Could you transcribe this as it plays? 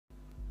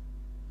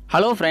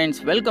Hello friends,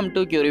 welcome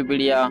to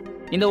Curipedia.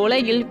 இந்த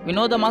உலகில்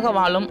வினோதமாக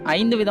வாழும்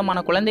 5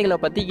 விதமான குழந்தைகளை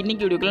பற்றி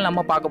இன்னைக்கு வீடியோக்குள்ள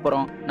நம்ம பார்க்க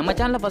போகிறோம். நம்ம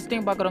சேனலில் ஃபஸ்ட்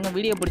டைம் பார்க்குறவங்க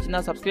வீடியோ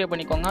பிடிச்சிருந்தா சப்ஸ்கிரைப்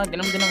பண்ணிக்கோங்க.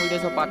 தினம் தினம்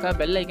வீடியோஸை பார்க்க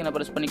பெல் ஐக்கனை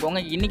ப்ரெஸ்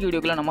பண்ணிக்கோங்க. இன்னைக்கு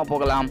வீடியோக்குள்ள நம்ம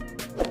போகலாம்.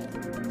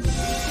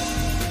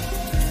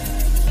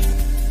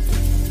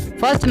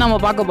 ஃபர்ஸ்ட்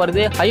நம்ம பார்க்க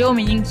போகிறது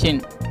ஹயோமியிங்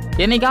சின்.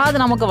 என்னைக்காவது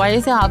நமக்கு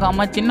வயசே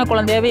ஆகாமல் சின்ன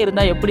குழந்தையாவே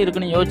இருந்தால் எப்படி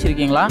இருக்குன்னு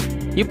யோசிச்சிருக்கீங்களா?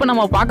 இப்போ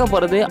நம்ம பார்க்க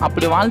போகிறது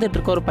அப்படி வாழ்ந்துட்டு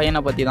இருக்க ஒரு பையனை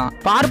பற்றி தான்.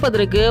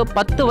 பார்ப்பதற்கு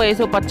 10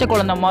 வயசு பச்சை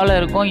குழந்தை மேலே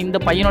இருக்கும். இந்த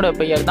பையனோட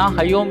பெயர் தான்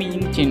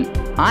ஹயோமியிங் சின்.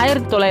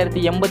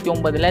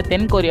 1989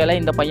 தென்கொரியாவில்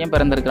இந்த பையன்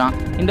பிறந்திருக்கிறான்.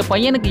 இந்த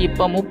பையனுக்கு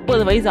இப்போ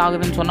 30 வயசு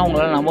ஆகுதுன்னு சொன்னால்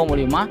உங்களால் நம்ப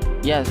முடியுமா?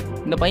 எஸ்,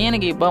 இந்த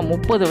பையனுக்கு இப்போ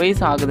 30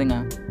 வயசு ஆகுதுங்க.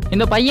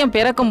 இந்த பையன்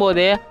பிறக்கும்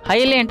போதே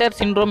ஹைலேண்டர்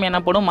சிண்ட்ரோம்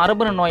எனப்படும்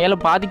மரபணு நோயால்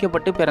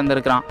பாதிக்கப்பட்டு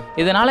பிறந்திருக்கிறான்.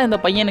 இதனால இந்த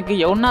பையனுக்கு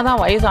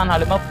எவ்வளோதான்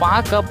வயசானாலுமே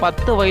பார்க்க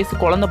 10 வயசு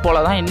குழந்தை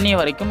போல தான் இன்னைய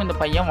வரைக்கும் இந்த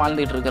பையன்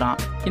வாழ்ந்துட்டு இருக்கிறான்.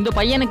 இந்த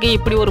பையனுக்கு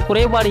இப்படி ஒரு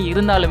குறைபாடு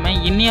இருந்தாலுமே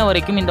இன்னைய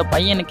வரைக்கும் இந்த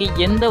பையனுக்கு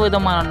எந்த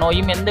விதமான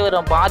நோயும் எந்த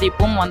வித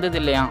பாதிப்பும் வந்தது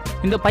இல்லையா.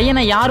 இந்த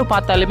பையனை யாரு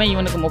பார்த்தாலுமே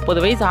இவனுக்கு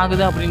 30 வயசு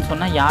ஆகுது அப்படின்னு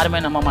சொன்னால்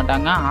யாருமே நம்ப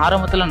மாட்டாங்க.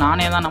 ஆரம்பத்தில்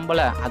நானே தான்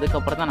நம்பலை,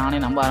 அதுக்கப்புறம் தான் நானே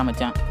நம்ப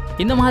ஆரம்பித்தேன்.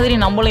 இந்த மாதிரி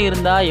நம்மளும்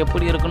இருந்தால்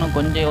எப்படி இருக்குன்னு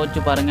கொஞ்சம்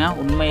யோசிச்சு பாருங்க.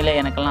 உண்மையிலே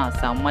எனக்கெல்லாம்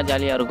செம்ம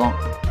ஜாலியாக இருக்கும்.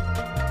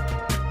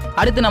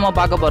 அடுத்து நம்ம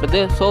பார்க்க போகிறது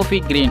சோஃபி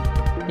கிரீன்.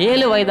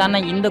 7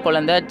 வயதான இந்த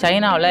குழந்தை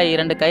சைனாவில்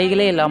 2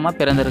 கைகளே இல்லாமல்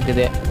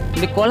பிறந்திருக்குது.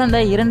 இந்த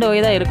குழந்தை 2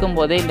 வயதாக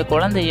இருக்கும்போதே இந்த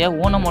குழந்தைய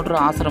ஊனமுற்ற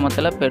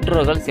ஆசிரமத்தில்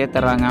பெற்றோர்கள்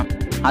சேர்த்துறாங்க.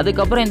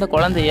 அதுக்கப்புறம் இந்த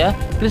குழந்தைய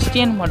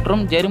கிறிஸ்டியன்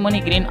மற்றும் ஜெர்மனி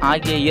கிரீன்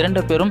ஆகிய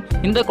 2 பேரும்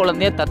இந்த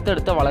குழந்தைய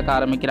தத்தெடுத்து வளர்க்க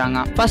ஆரம்பிக்கிறாங்க.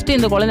 ஃபர்ஸ்ட்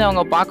இந்த குழந்தைய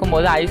அவங்க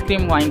பார்க்கும்போது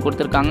ஐஸ்கிரீம் வாங்கி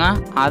கொடுத்துருக்காங்க.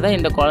 அதை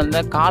இந்த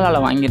குழந்தை காலால்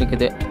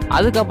வாங்கியிருக்குது.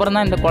 அதுக்கப்புறம்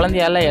தான் இந்த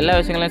குழந்தையால எல்லா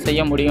விஷயங்களையும்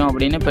செய்ய முடியும்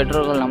அப்படின்னு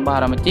பெற்றோர்கள் நம்ப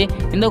ஆரம்பித்து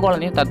இந்த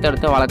குழந்தைய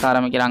தத்தெடுத்து வளர்க்க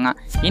ஆரம்பிக்கிறாங்க.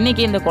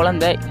 இன்னைக்கு இந்த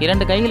குழந்தை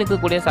 2 கைகளுக்கு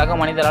கூடிய சக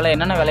மனிதரால்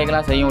என்னென்ன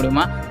வேலைகளாக செய்ய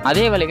முடியுமோ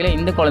அதே வேலைகளை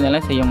இந்த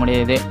குழந்தையால செய்ய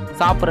முடியுது.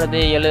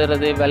 சாப்பிட்றது,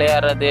 எழுதுறது,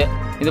 விளையாடுறது,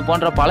 இது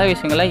போன்ற பல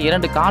விஷயங்களை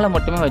 2 காலை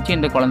மட்டுமே வச்சு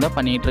இந்த குழந்தை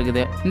பண்ணிட்டு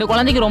இருக்குது. இந்த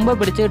குழந்தைக்கு ரொம்ப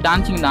பிடிச்சி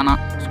டான்சிங் தானா.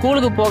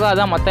 ஸ்கூலுக்கு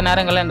போகாத மற்ற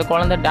நேரங்களில் இந்த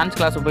குழந்தை டான்ஸ்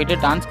கிளாஸ் போயிட்டு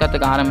டான்ஸ்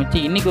கற்றுக்க ஆரம்பிச்சு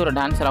இன்னைக்கு ஒரு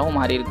டான்ஸராகவும்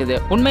மாறி இருக்குது.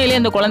 உண்மையிலேயே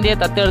இந்த குழந்தைய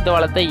தத்தெடுத்து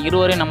வளர்த்த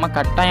இருவரையும் நம்ம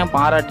கட்டாயம்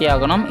பாராட்டி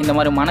ஆகணும். இந்த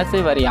மாதிரி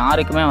மனசு வேறு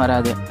யாருக்குமே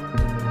வராது.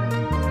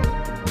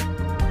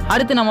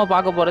 அடுத்து நம்ம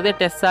பார்க்க போகிறது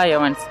டெஸ்ஸா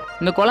எவன்ஸ்.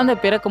 இந்த குழந்தை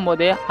பிறக்கும்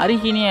போதே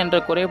அரிஹினி என்ற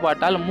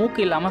குறைபாட்டால் மூக்கு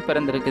இல்லாமல்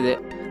பிறந்திருக்குது.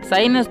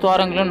 சைனஸ்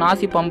துவாரங்களும்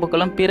நாசி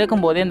பம்புகளும்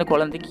பிறக்கும் போதே இந்த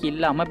குழந்தைக்கு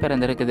இல்லாமல்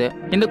பிறந்திருக்குது.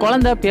 இந்த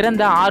குழந்தை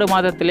பிறந்த 6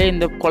 மாதத்திலே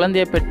இந்த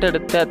குழந்தைய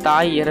பெற்றெடுத்த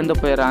தாய் இறந்து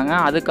போயிடுறாங்க.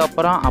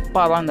 அதுக்கப்புறம்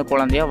அப்பா தான் இந்த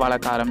குழந்தைய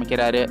வளர்க்க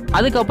ஆரம்பிக்கிறாரு.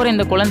 அதுக்கப்புறம்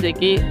இந்த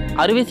குழந்தைக்கு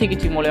அறுவை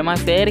சிகிச்சை மூலமா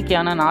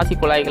செயற்கையான நாசி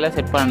குழாய்களை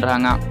செட்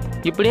பண்ணுறாங்க.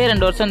 இப்படியே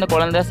 2 வருஷம் இந்த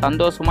குழந்தை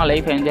சந்தோஷமா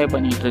லைஃப் என்ஜாய்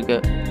பண்ணிட்டு இருக்கு.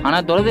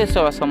 ஆனால்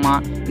துரதிருஷ்டவசமா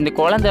இந்த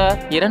குழந்தை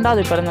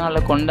 2வது பிறந்த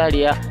நாளில்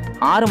கொண்டாடிய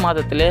 6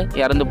 மாதத்திலே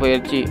இறந்து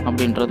போயிடுச்சு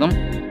அப்படின்றதும்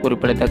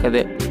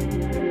குறிப்பிடத்தக்கது.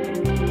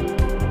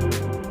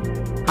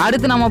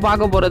 அடுத்து நம்ம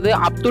பார்க்க போகிறது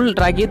அப்துல்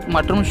ரகீத்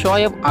மற்றும்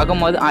ஷோயப்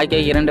அகமது ஆகிய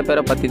 2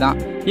 பேரை பற்றி தான்.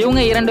 இவங்க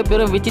 2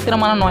 பேரும்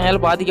விசித்திரமான நோயால்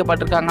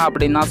பாதிக்கப்பட்டிருக்காங்க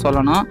அப்படின்னு தான்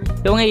சொல்லணும்.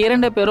 இவங்க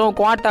 2 பேரும்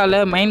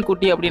குவாட்டால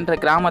மெயின்குட்டி அப்படின்ற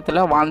கிராமத்தில்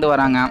வாழ்ந்து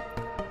வராங்க.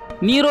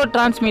 நியூரோ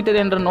டிரான்ஸ்மிட்டர்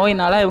என்ற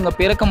நோயினால இவங்க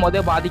பிறக்கும்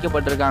போதே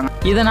பாதிக்கப்பட்டிருக்காங்க.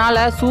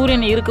 இதனால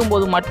சூரியன்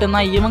இருக்கும்போது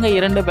மட்டும்தான் இவங்க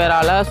 2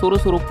 பேரால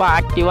சுறுசுறுப்பாக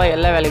ஆக்டிவாக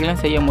எல்லா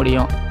வேலைகளையும் செய்ய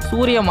முடியும்.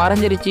 சூரியன்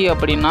மறைஞ்சிருச்சு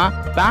அப்படின்னா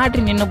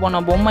பேட்டரி நின்று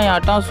போன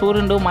பொம்மையாட்டம்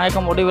சுருண்டு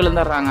மயக்கம் போட்டு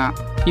விழுந்துடுறாங்க.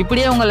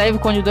 இப்படியே அவங்க லைஃப்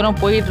கொஞ்சம் தூரம்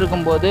போயிட்டு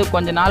இருக்கும்போது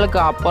கொஞ்ச நாளுக்கு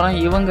அப்புறம்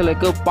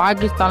இவங்களுக்கு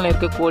பாகிஸ்தானில்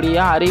இருக்கக்கூடிய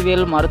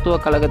அறிவியல் மருத்துவ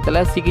கழகத்தில்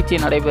சிகிச்சை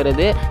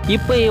நடைபெறுது.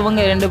 இப்போ இவங்க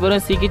 2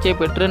 பேரும் சிகிச்சை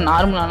பெற்று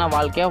நார்மலான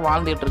வாழ்க்கையை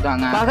வாழ்ந்துட்டு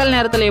இருக்காங்க. பகல்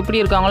நேரத்தில்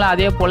எப்படி இருக்காங்களோ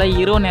அதே போல்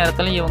இரவு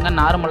நேரத்திலும் இவங்க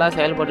நார்மலாக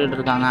செயல்பட்டு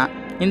இருக்காங்க.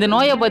 இந்த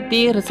நோயை பற்றி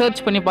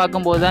ரிசர்ச் பண்ணி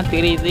பார்க்கும்போது தான்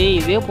தெரியுது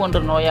இதே போன்ற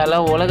நோயால்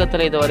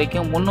உலகத்தில் இது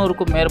வரைக்கும்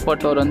 300க்கும்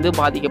மேற்பட்டோர்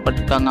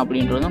பாதிக்கப்பட்டிருக்காங்க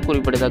அப்படின்றதும்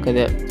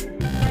குறிப்பிடத்தக்கது.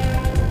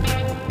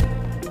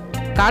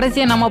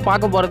 கடைசியாக நம்ம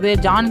பார்க்க போகிறது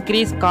ஜான்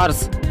கிரீஸ்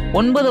கார்ஸ்.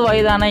 9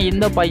 வயதான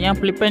இந்த பையன்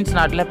பிலிப்பைன்ஸ்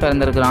நாட்டில்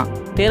பிறந்திருக்கிறான்.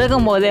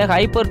 பிறக்கும் போதே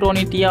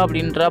ஹைப்பர்டோனிட்டியா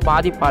அப்படின்ற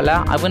பாதிப்பால்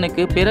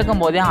அவனுக்கு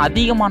பிறக்கும் போதே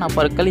அதிகமான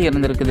பற்கள்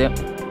இருந்திருக்குது.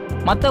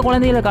 மற்ற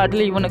குழந்தைகளை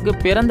காட்டில் இவனுக்கு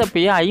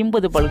பிறந்தப்பயே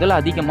 50 பற்கள்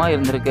அதிகமாக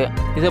இருந்திருக்கு.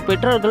 இதை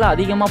பெற்றோர்கள்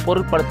அதிகமாக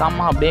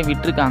பொருட்படுத்தாமல் அப்படியே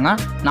விட்டுருக்காங்க.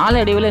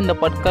 நாளடைவில் இந்த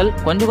பற்கள்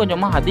கொஞ்சம்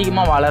கொஞ்சமாக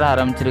அதிகமாக வளர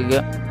ஆரம்பிச்சிருக்கு.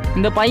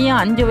 இந்த பையன்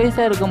 5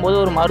 வயசாக இருக்கும்போது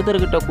ஒரு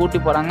மருத்துவர்கிட்ட கூட்டி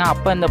போகிறாங்க.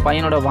 அப்போ இந்த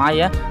பையனோட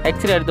வாயை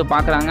எக்ஸ்ரே எடுத்து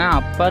பார்க்குறாங்க.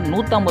 அப்போ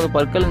 150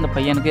 பற்கள் இந்த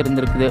பையனுக்கு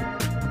இருந்திருக்குது.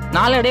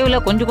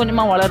 நாளடைவில் கொஞ்சம்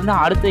கொஞ்சமாக வளர்ந்து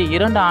அடுத்த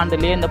 2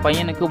 ஆண்டுலேயே இந்த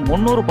பையனுக்கு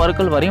 300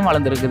 பற்கள் வரையும்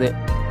வளர்ந்துருக்குது.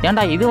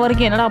 ஏன்டா இது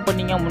வரைக்கும் என்னடா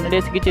பண்ணீங்க,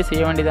 முன்னாடியே சிகிச்சை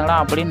செய்ய வேண்டியதாடா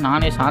அப்படின்னு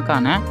நானே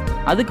ஷாக்கானேன்.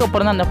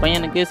 அதுக்கப்புறம் தான் அந்த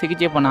பையனுக்கு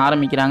சிகிச்சை பண்ண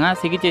ஆரம்பிக்கிறாங்க.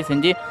 சிகிச்சை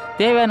செஞ்சு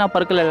தேவையான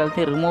பற்கள்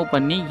எல்லாத்தையும் ரிமூவ்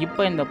பண்ணி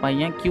இப்போ இந்த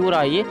பையன் க்யூர்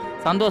ஆகி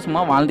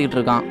சந்தோஷமாக வாழ்ந்துகிட்டு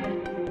இருக்கான்.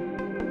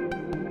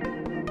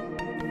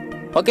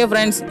 ஓகே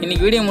ஃப்ரெண்ட்ஸ்,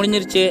 இன்றைக்கி வீடியோ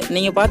முடிஞ்சிருச்சு.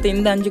 நீங்கள் பார்த்த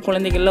இந்த 5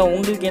 குழந்தைகளில்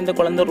உங்களுக்கு எந்த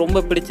குழந்தை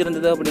ரொம்ப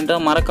பிடிச்சிருந்தது அப்படின்ற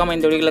மறக்காமல்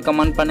இந்த வீடியோவில்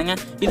கமெண்ட் பண்ணுங்கள்.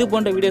 இது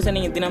போன்ற வீடியோஸை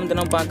நீங்கள் தினம்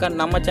தினம் பார்க்க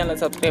நம்ம சேனலை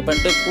சப்ஸ்கிரைப்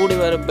பண்ணிட்டு கூட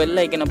வேறு பெல்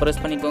ஐக்கனை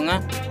ப்ரெஸ் பண்ணிக்கோங்க.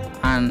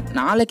 அண்ட்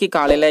நாளைக்கு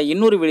காலையில்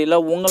இன்னொரு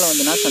வீடியோவில் உங்களை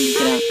நான்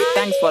சந்திக்கிறேன்.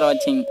 தேங்க்ஸ் ஃபார்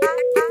வாட்சிங்.